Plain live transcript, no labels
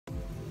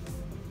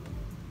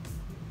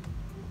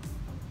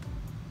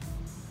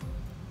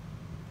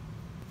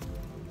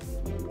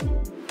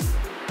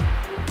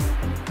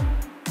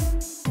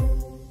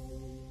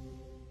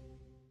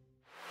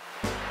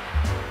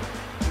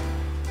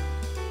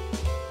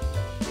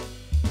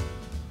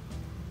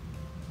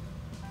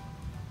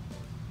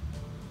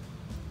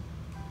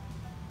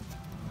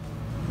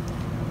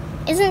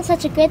Isn't it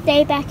such a good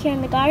day back here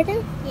in the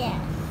garden? Yeah.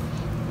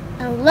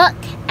 And look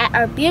at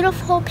our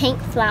beautiful pink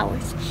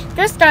flowers.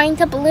 They're starting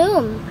to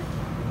bloom.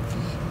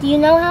 Do you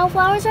know how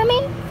flowers are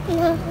made?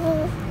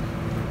 No.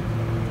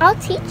 I'll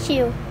teach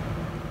you.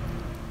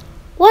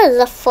 What is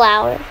a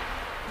flower?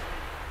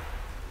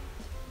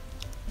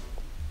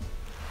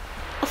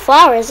 A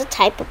flower is a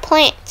type of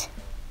plant.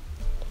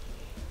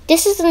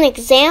 This is an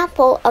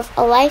example of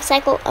a life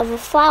cycle of a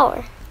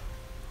flower.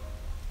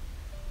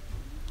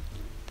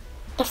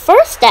 The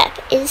first step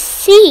is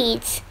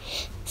seeds.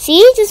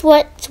 Seeds is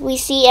what we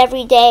see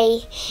every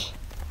day.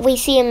 We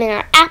see them in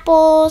our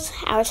apples,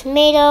 our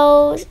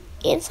tomatoes,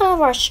 and some of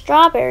our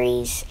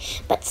strawberries.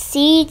 But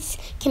seeds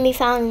can be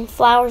found in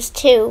flowers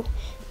too.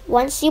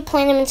 Once you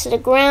plant them into the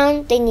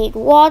ground, they need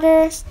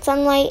water,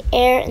 sunlight,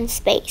 air, and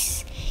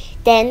space.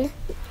 Then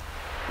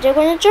they're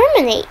going to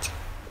germinate.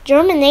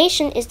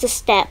 Germination is the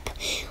step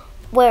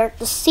where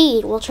the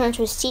seed will turn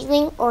to a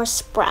seedling or a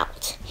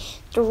sprout.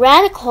 The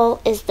radicle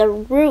is the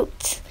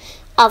root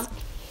of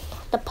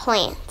the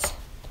plant.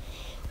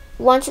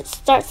 Once it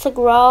starts to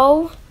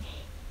grow,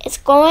 it's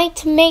going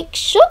to make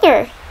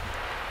sugar.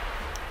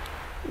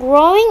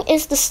 Growing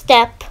is the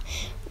step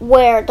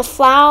where the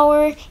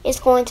flower is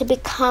going to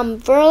become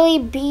really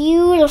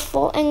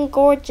beautiful and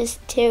gorgeous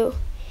too.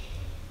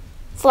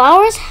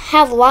 Flowers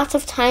have lots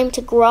of time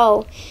to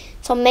grow,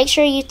 so make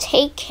sure you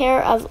take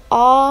care of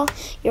all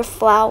your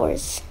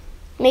flowers.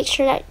 Make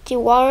sure that you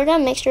water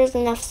them, make sure there's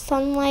enough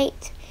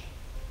sunlight.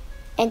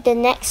 And the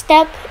next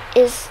step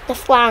is the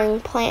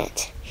flowering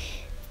plant.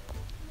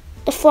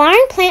 The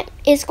flowering plant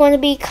is going to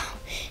be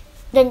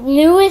the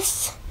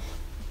newest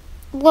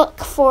look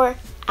for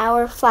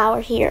our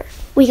flower here.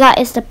 We got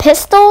is the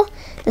pistil,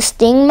 the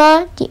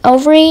stigma, the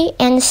ovary,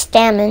 and the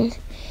stamen.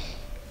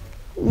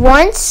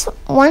 Once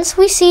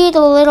we see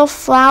the little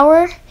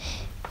flower,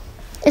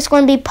 it's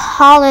going to be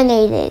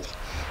pollinated.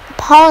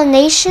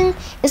 Pollination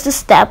is the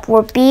step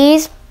where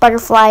bees,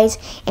 butterflies,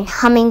 and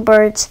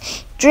hummingbirds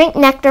drink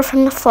nectar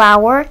from the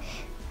flower.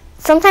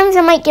 Sometimes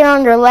it might get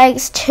on their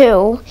legs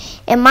too.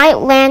 It might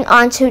land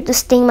onto the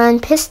stigma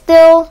and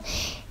pistil,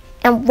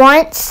 and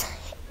once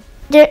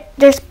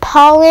there's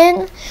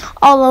pollen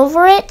all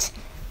over it,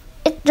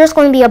 there's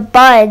going to be a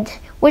bud,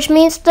 which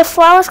means the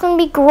flower is going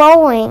to be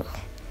growing.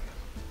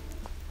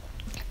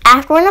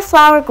 After when the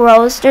flower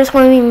grows, there's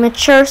going to be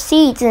mature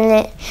seeds in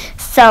it.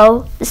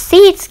 So the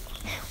seeds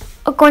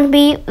are going to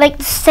be like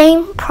the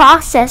same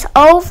process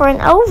over and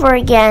over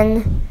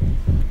again.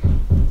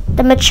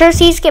 The mature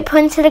seeds get put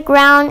into the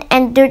ground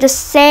and do the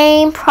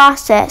same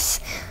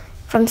process.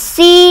 From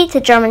seed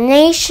to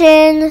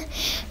germination,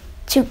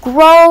 to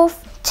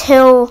growth,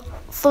 to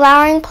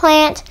flowering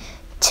plant,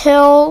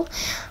 till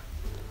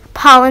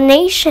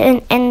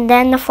pollination, and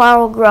then the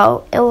flower will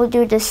grow. It will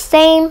do the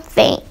same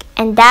thing,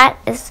 and that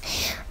is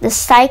the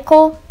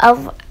cycle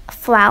of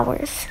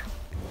flowers.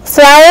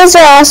 Flowers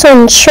are also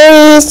in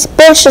trees,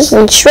 bushes,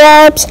 and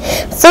shrubs,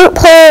 fruit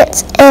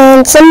plants,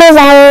 and some of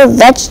our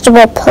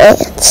vegetable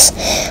plants.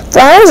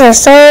 Flowers are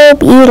so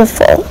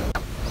beautiful.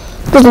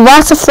 There's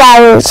lots of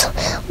flowers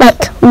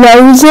like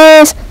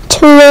roses,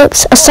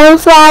 tulips, a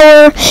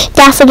sunflower,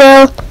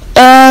 daffodil,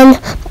 and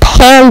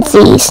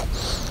pansies.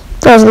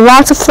 There's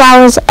lots of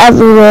flowers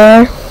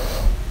everywhere.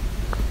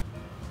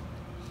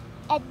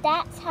 And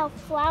that's how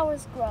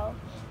flowers grow.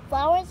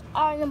 Flowers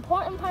are an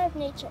important part of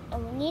nature,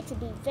 and we need to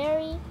be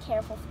very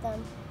careful of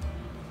them.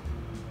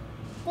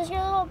 Does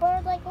your little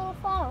bird like little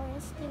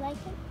flowers? Do you like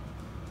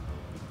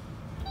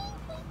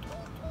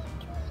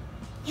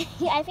it?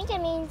 Yeah, I think it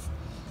means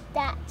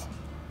that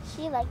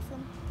she likes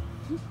them.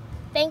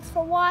 Thanks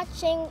for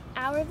watching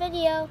our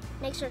video.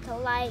 Make sure to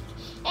like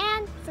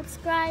and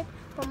subscribe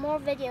for more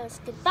videos.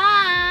 Goodbye!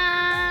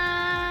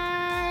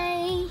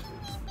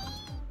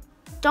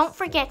 Don't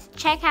forget to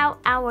check out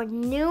our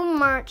new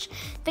merch,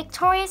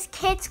 Victoria's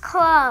Kids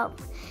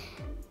Club.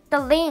 The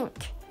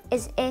link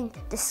is in the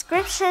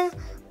description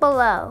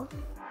below.